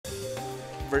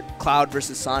Cloud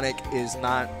versus Sonic is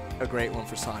not a great one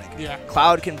for Sonic. Yeah.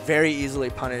 Cloud can very easily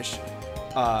punish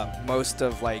most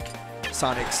of like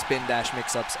Sonic's spin dash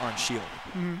mix-ups on shield.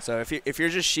 So if you're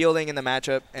just shielding in the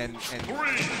matchup and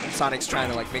Sonic's trying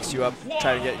to like mix you up,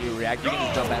 try to get you to react, you can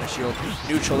just jump out of shield,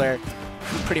 neutral air,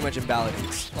 pretty much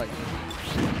invalidates like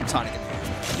Sonic in the game.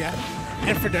 Yeah.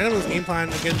 And for Dynamo's game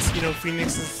plan against, you know,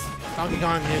 Phoenix's Donkey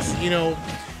Kong is, you know,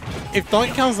 if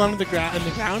Donkey Kong's on the ground,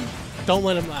 don't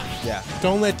let him land. Yeah.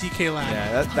 Don't let DK land.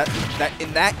 Yeah, that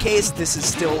in that case, this is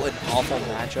still an awful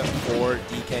matchup for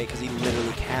DK because he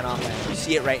literally cannot land. You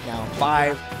see it right now.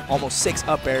 5, almost 6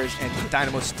 up airs, and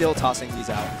Dynamo's still tossing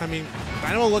these out. I mean,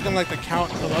 Dynamo looking like the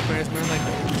count of up airs, man. Like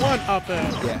 1 up air,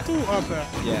 Yeah. 2 up air.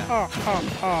 Yeah.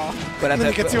 But and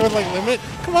then he gets you with like limit.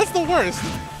 Come on, that's the worst.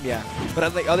 Yeah. But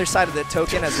on the other side of the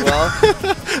token as well.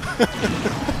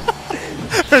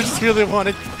 I just really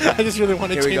wanted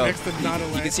Team X to not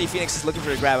away. You can see Phoenix is looking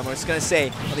for a grab. I'm just going to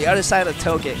say, on the other side of the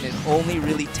token, it only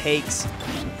really takes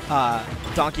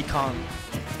Donkey Kong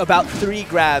about 3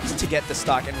 grabs to get the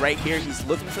stock. And right here, he's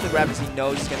looking for the grab because he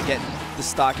knows he's going to get the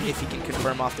stock if he can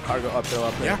confirm off the cargo up throw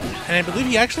up there. Yeah, and I believe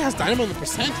he actually has Dynamo in the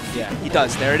percent. Yeah, he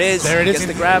does. There it is. There it is. Gets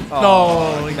the grab.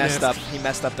 Oh, no, he messed up. He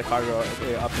messed up the cargo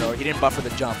up throw. He didn't buffer the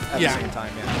jump at the same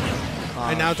time. Yeah.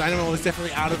 And now Dynamo is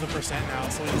definitely out of the percent now,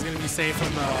 so he's going to be safe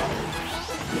from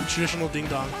the traditional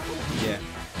ding-dong. Yeah.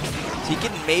 So he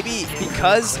can maybe,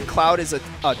 because Cloud is a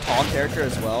tall character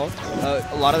as well,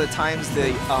 a lot of the times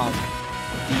the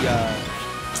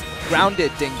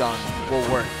grounded ding-dong will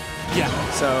work. Yeah.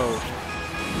 So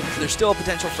there's still a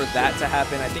potential for that to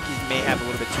happen. I think he may have a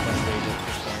little bit too much rage at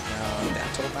this point now.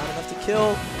 That's all not enough to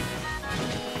kill.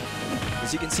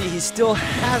 As you can see, he still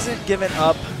hasn't given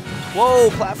up.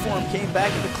 Whoa, platform came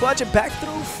back in the clutch and back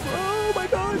through. Oh my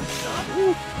god.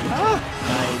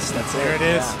 Nice, that's there it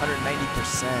is. Yeah,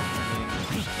 190%. I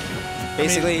mean,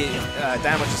 basically,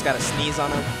 Dynamo just got to sneeze on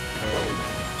him.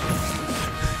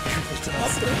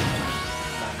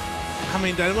 I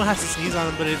mean, Dynamo has to sneeze on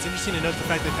him, but it's interesting to note the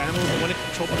fact that Dynamo is the one in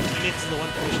control, but Phoenix is the one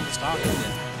pushing the stock.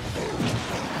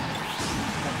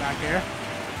 That back air.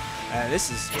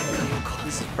 This is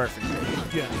perfect.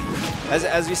 Yeah.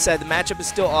 As we said, the matchup is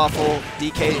still awful.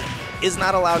 DK is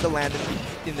not allowed to land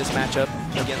in this matchup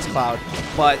against Cloud,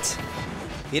 but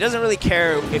he doesn't really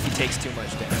care if he takes too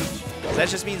much damage. That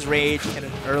just means rage and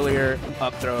an earlier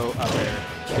up throw, up air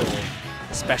kill,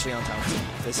 especially on Talon.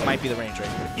 This might be the range right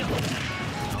here.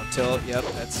 Until, yep,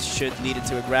 that should lead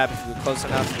into a grab if you're close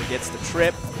enough. He gets the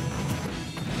trip.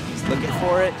 He's looking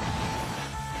for it.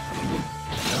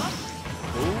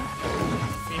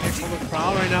 Phoenix on the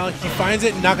prowl right now. He finds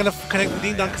it, not gonna connect the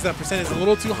ding dong because that percent is a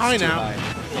little too high now.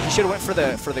 He should have went for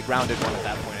the grounded one at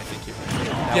that point. I think that would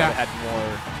have had a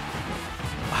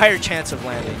higher chance of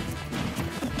landing.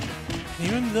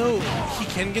 Even though he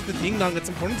can get the ding dong, it's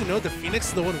important to note that Phoenix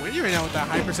is the one winning right now with that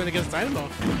high percent against Dynamo.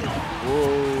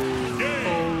 Whoa!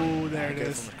 Oh, there it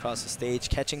is. Across the stage,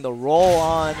 catching the roll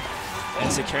on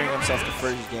and securing himself the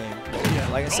first game. Yeah,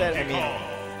 like I said, I mean,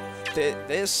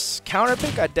 this counter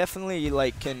pick, I definitely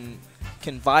like can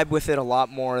vibe with it a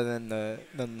lot more than the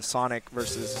Sonic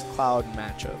versus Cloud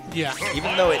matchup. Yeah.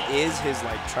 Even though it is his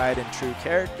like tried and true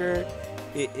character,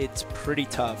 it's pretty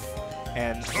tough.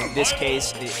 And in this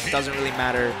case, it doesn't really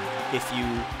matter if you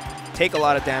take a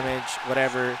lot of damage,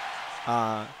 whatever.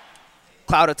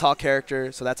 Cloud a tall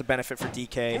character, so that's a benefit for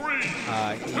DK. He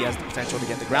has the potential to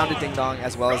get the grounded ding dong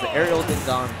as well as the aerial ding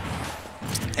dong.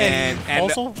 And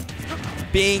also,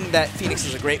 being that Phoenix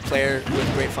is a great player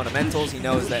with great fundamentals, he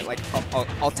knows that like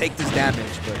I'll take this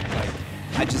damage, but like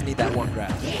I just need that one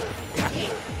grab. Yeah.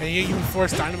 And you even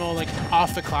force Dynamo like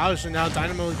off the Cloud, so now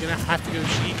Dynamo is gonna have to go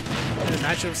Sheik in the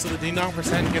matchup. So the ding dong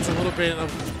percent gets a little bit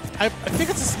of. I think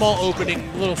it's a small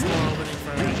opening, for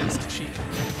against Sheik.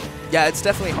 Yeah, it's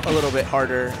definitely a little bit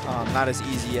harder, not as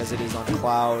easy as it is on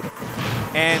Cloud.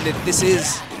 And this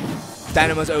is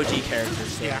Dynamo's OG character.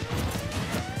 So. Yeah.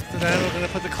 So Dynamo gonna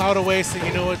put the Cloud away, so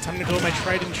you know what, time to go my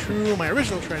tried and true, my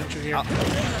original tried and true here.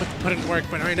 Put in work,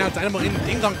 but right now Dynamo in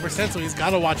ding dong percent, so he's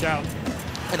gotta watch out.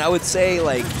 And I would say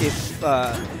like if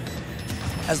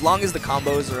as long as the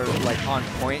combos are like on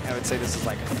point, I would say this is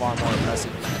like a far more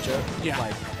impressive matchup. Yeah.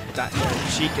 Like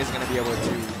Sheik is gonna be able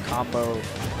to combo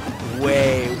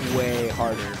way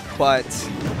harder, but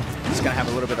he's gonna have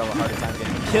a little bit of a harder time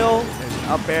getting a kill. There's an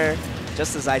up air,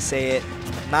 just as I say it,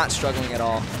 not struggling at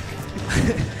all.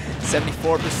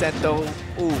 74% though.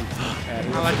 Ooh, I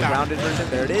like the grounded version.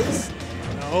 There it is.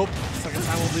 Nope. Second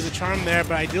time will be the charm there,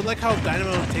 but I do like how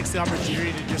Dynamo takes the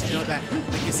opportunity to just know that,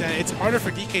 like you said, it's harder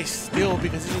for DK still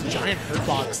because he's a giant hurt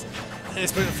box. And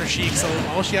it's better for Sheik, so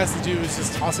all she has to do is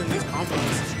just toss in these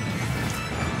combos.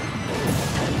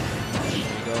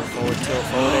 Forward tilt,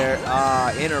 forward air.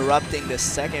 Interrupting the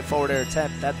second forward air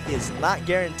attempt. That is not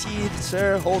guaranteed,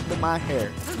 sir. Hold my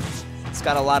hair. It's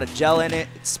got a lot of gel in it.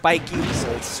 It's spiky,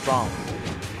 so it's strong.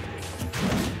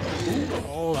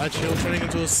 Oh, that shield turning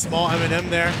into a small M&M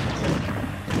there.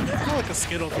 More like a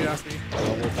Skittle, if you ask me.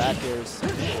 Double back airs.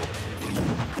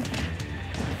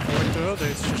 Forward throw,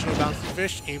 there's traditional bouncing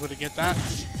fish, able to get that.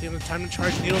 Able to time to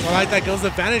charge needles. I like that. Goes the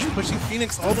advantage, pushing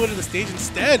Phoenix all the way to the stage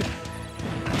instead.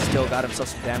 Still got himself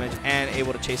some damage and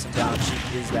able to chase him down.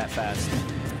 Sheik is that fast.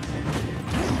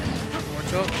 Forward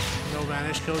throw, no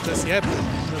vanish kill just yet.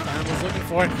 The Dynamo's looking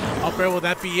for it. Up air, will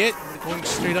that be it? Going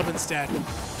straight up instead.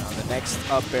 Now the next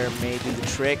up air may do the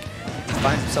trick. He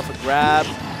finds himself a grab.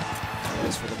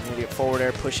 Goes for the immediate forward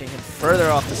air, pushing him further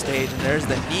off the stage. And there's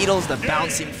the needles, the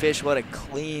bouncing fish. What a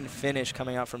clean finish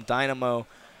coming out from Dynamo.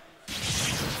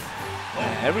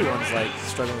 Man, everyone's like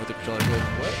struggling with the controller.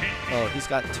 Like, what? Oh, he's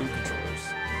got 2 controllers.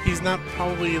 He's not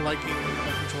probably liking the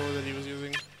controller that he was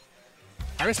using.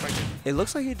 I respect it. It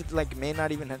looks like he may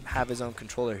not even have his own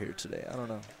controller here today. I don't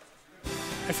know.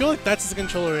 I feel like that's his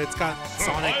controller. It's got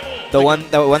Sonic. The one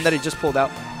that he just pulled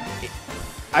out.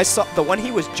 I saw the one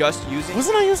he was just using.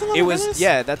 Wasn't I using that? It was,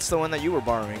 yeah, that's the one that you were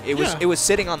borrowing. It was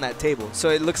sitting on that table. So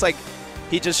it looks like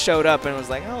he just showed up and was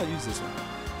like, oh, I'll use this one.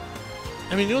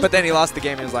 I mean, but then he lost the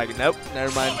game and was like, nope,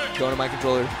 never mind, going to my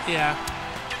controller. Yeah.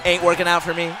 Ain't working out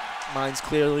for me. Mine's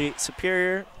clearly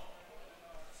superior.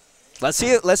 Let's see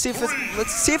it. Let's see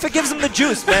if it gives him the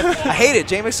juice, man. I hate it.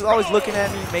 J-Mix is always looking at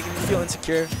me, making me feel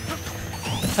insecure.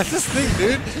 That's this thing,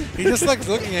 dude. He just likes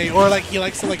looking at you, or like he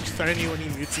likes to like threaten you when he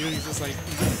mutes you. He's just like.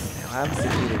 I haven't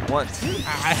been muted once.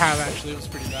 I have actually. It was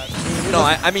pretty bad. No,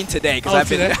 I mean today, because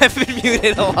I've been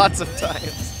muted lots of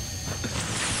times.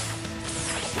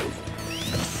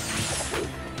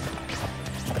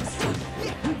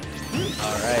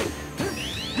 All right.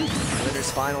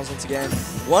 Winners finals once again.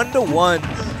 1-1.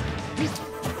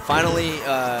 Finally,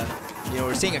 you know,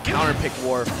 we're seeing a counter pick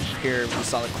war here. We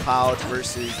saw the Cloud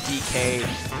versus DK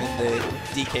and the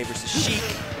DK versus Sheik.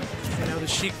 You know, the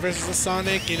Sheik versus the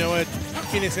Sonic. You know what?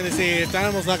 Phoenix going to say, if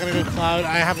Dynamo's not going to go Cloud,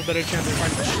 I have a better chance of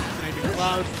fighting the Sheik than I do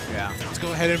Cloud. Yeah. Let's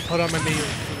go ahead and put on my melee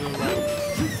for the round.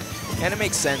 And it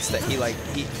makes sense that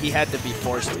he had to be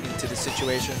forced into the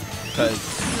situation, because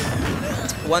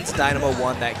once Dynamo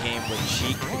won that game with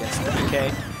Sheik against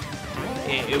DK,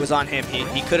 it was on him.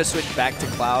 He could have switched back to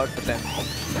Cloud, but then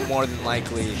more than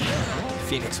likely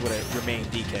Phoenix would have remained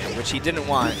DK, which he didn't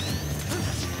want.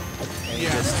 And he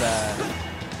just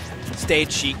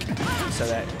stayed Sheik so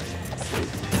that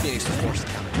Phoenix was forced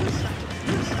to counter.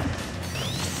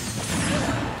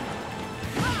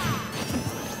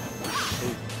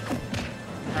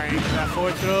 Alright, that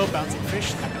forward throw, bouncing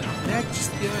fish, neck,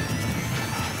 just, you know.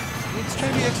 He's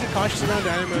trying to be extra cautious around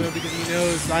Dynamo though, because he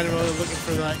knows Dynamo is looking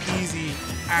for the easy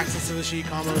access to the Sheik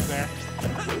combos there.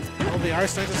 Well, they are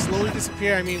starting to slowly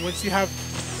disappear. I mean, once you have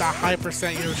that high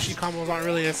percent, you know, Sheik combos aren't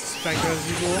really as effective as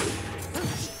usual.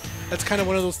 That's kind of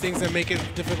one of those things that make it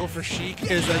difficult for Sheik,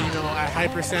 is that, you know, at high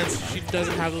percents, Sheik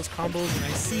doesn't have those combos. And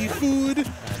I see food.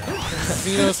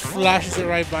 Zenos flashes it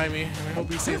right by me, and I hope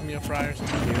he saves me a fry or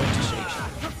something.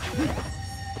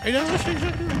 Are you done with Shake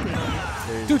Shack?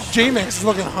 Dude, J-Max is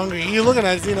looking hungry. He's looking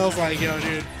at Xenos like, yo,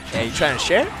 dude. Yeah, you trying to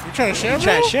share? You trying to share, bro?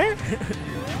 Trying to share?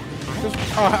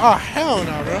 Oh, hell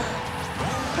no, bro.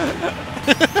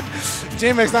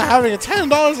 J-Max not having it. $10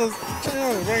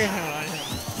 right now.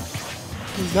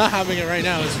 Who's not having it right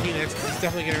now is Phoenix. He's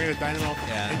definitely getting rid of Dynamo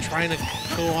and trying to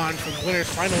go on from winners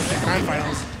finals to grand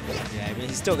finals. Yeah, I mean,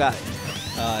 he's still got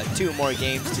 2 more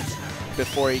games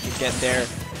before he can get there,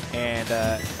 and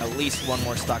at least 1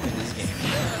 more stock in this game.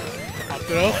 Up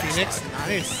throw, Phoenix,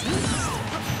 nice.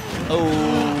 Oh,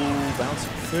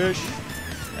 bouncing fish.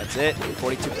 That's it,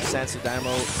 42%, so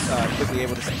Dynamo quickly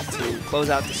able to close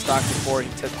out the stock before he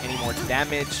took any more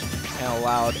damage and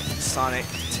allowed Sonic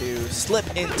to slip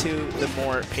into the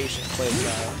more patient play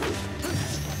style.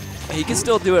 He can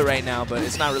still do it right now, but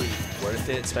it's not really worth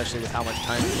it, especially with how much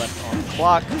time is left on the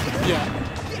clock. Yeah.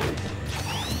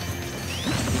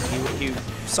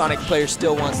 Sonic player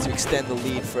still wants to extend the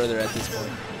lead further at this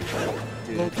point.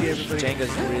 Dude,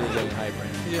 Jenga's really getting hype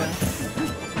right now. Yeah.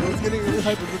 It's getting really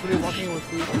hype. Everybody walking in with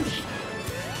food.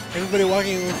 Everybody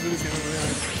walking in with food is getting really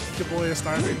hype. Your boy is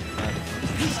starving.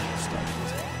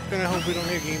 And I hope we don't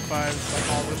hit game 5 like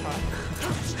all the time.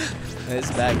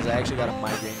 It's bad because I actually got a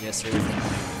migraine yesterday from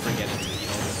forgetting to eat.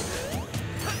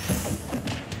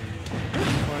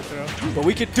 But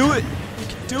we could do it. We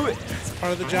could do it. It's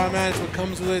part of the job, man. It's what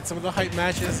comes with it. Some of the hype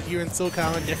matches here in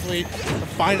SoCal, and definitely the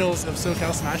finals of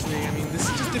SoCal Smash League. I mean, this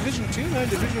is just Division 2, man.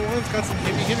 Division 1's got some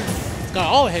heavy hitters. It's got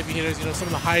all the heavy hitters. You know, some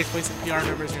of the highest placed PR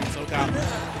members here in SoCal.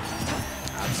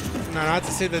 No, not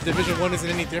to say that Division 1 isn't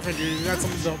any different, dude. You got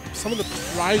some of the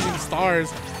rising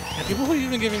stars and people who are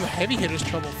even giving the heavy hitters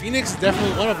trouble. Phoenix is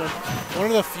definitely one of them. One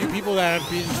of the few people that have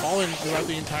been Fallen throughout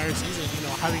the entire season. You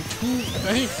know, having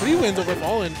 3 wins over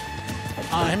Fallen.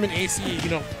 Him and AC, you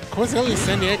know, coincidentally,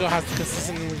 San Diego has the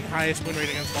consistently highest win rate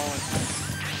against Fallen.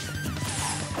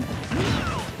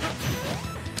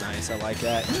 Nice, I like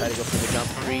that. Try to go for the jump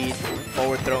read.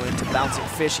 Forward throw into bouncing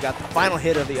fish. Got the final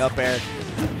hit of the up air.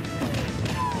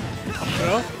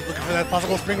 Looking for that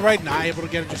possible spring right. Not able to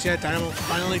get it just yet. Dynamo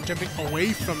finally jumping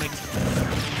away from it.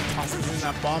 Tosses in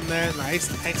that bomb there.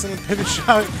 Nice. Excellent pivot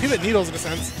shot. Pivot needles in a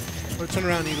sense. Or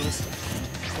turnaround needles.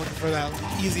 Looking for that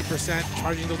easy percent.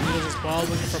 Charging those needles as well.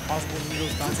 Looking for possible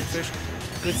needles. Bouncing fish.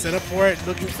 Good setup for it.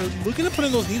 Looking to put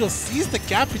in those needles. Sees the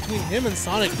gap between him and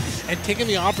Sonic. And taking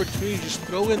the opportunity to just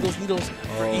throw in those needles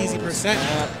for easy percent.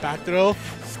 Back throw.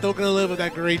 Still going to live with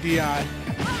that great DI.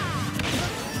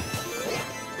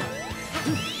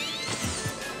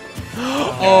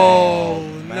 Oh,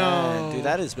 no. Dude,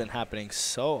 that has been happening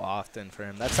so often for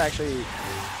him. That's actually,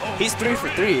 he's 3 for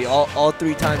 3. All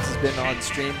 3 times he's been on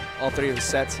stream. All 3 of his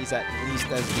sets, he's at least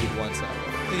SD'd once now.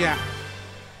 Yeah.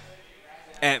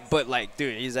 But like,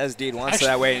 dude, he's SD'd once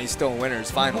that way and he's still in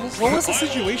winners finals. What was the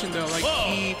situation though? Like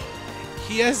he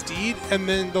SD'd and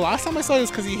then the last time I saw it was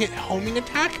because he hit homing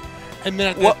attack. And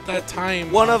then at that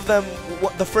time, one of them,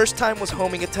 the first time was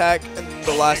homing attack, and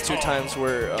the last 2 times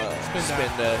were spin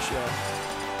dash. Yeah.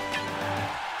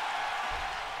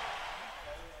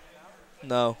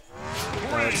 No,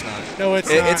 it's not. No, it's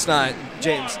not. It's not,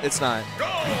 James. It's not.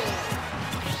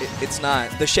 It's not.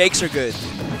 The shakes are good.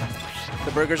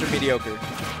 The burgers are mediocre.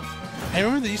 I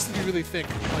remember they used to be really thick,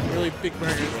 like really big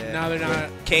burgers. Yeah. Now they're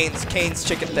not. Cane's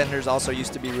chicken tenders also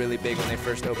used to be really big when they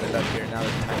first opened up here. Now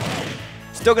they're tiny.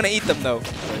 Still gonna eat them though.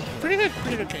 Pretty good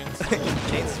Canes.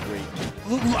 Canes is great.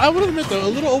 I would admit though, a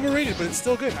little overrated, but it's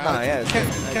still good. Yeah,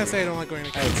 can't say I don't like going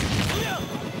to Canes.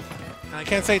 I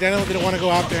can't say Dynamo didn't want to go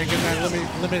out there and get that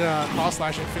limit cross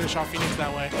slash and finish off Phoenix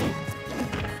that way.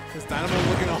 Because Dynamo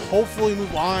looking to hopefully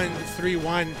move on to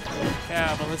 3-1.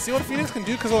 Yeah, but let's see what Phoenix can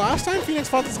do. Because the last time Phoenix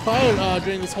fought this Cloud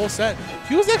during this whole set,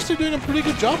 he was actually doing a pretty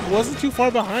good job. He wasn't too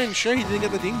far behind. Sure, he didn't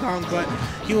get the ding dong, but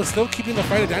he was still keeping the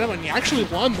fight at Dynamo, and he actually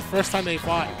won the first time they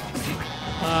fought.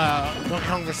 Donkey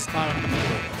Kong versus Cloud.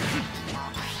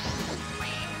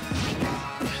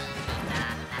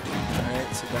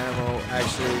 Alright, so Dynamo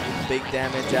actually big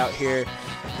damage out here.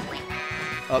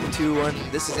 Up 2-1.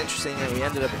 This is interesting that we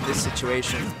ended up in this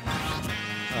situation.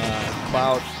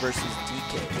 Cloud versus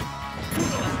DK.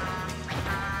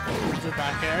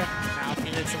 Back air. Now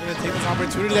Phoenix are going to take this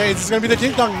opportunity. Is this going to be the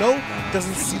ding dong? No.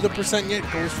 Doesn't see the percent yet.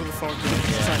 Goes for the forward.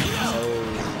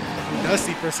 Who does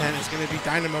see percent is going to be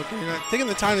Dynamo. Taking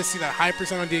the time to see that high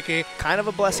percent on DK. Kind of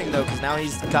a blessing though, because now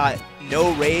he's got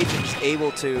no rage and just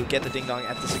able to get the ding dong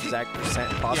at this exact percent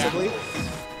possibly. Yeah.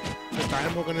 The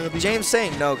Dynamo going to be James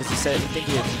saying no because he said he think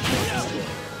he had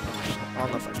I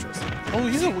don't know if I trust him. Oh,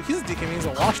 he's a DK, he's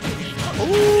a wash DK.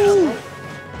 Ooh!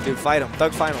 Dude, fight him.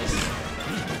 Thug finals.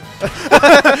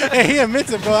 Hey, he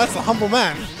admits it, bro. That's a humble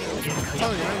man. I'm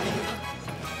telling you, right?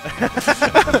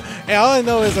 Hey, all I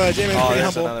know is J-Man's pretty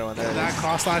humble. Another one there. That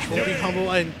cross slash will be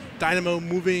humble, and Dynamo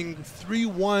moving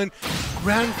 3-1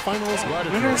 grand finals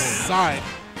winner's side.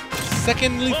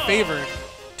 Secondly favored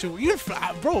to even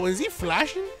bro, is he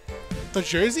flashing the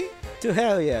jersey? Dude,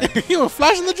 hell yeah. He was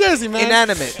flashing the jersey, man.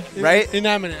 Inanimate, right?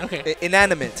 Inanimate. Okay.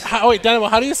 Inanimate. Wait, Dynamo,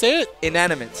 how do you say it?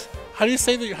 Inanimate. How do you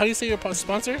say your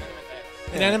sponsor?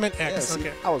 Yeah. Inanimate X. Yeah, see,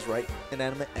 okay. I was right.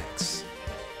 Inanimate X.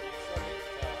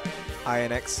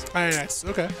 INX. INX.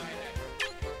 Okay.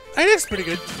 INX pretty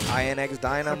good. INX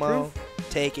Dynamo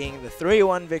taking the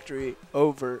 3-1 victory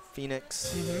over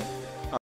Phoenix.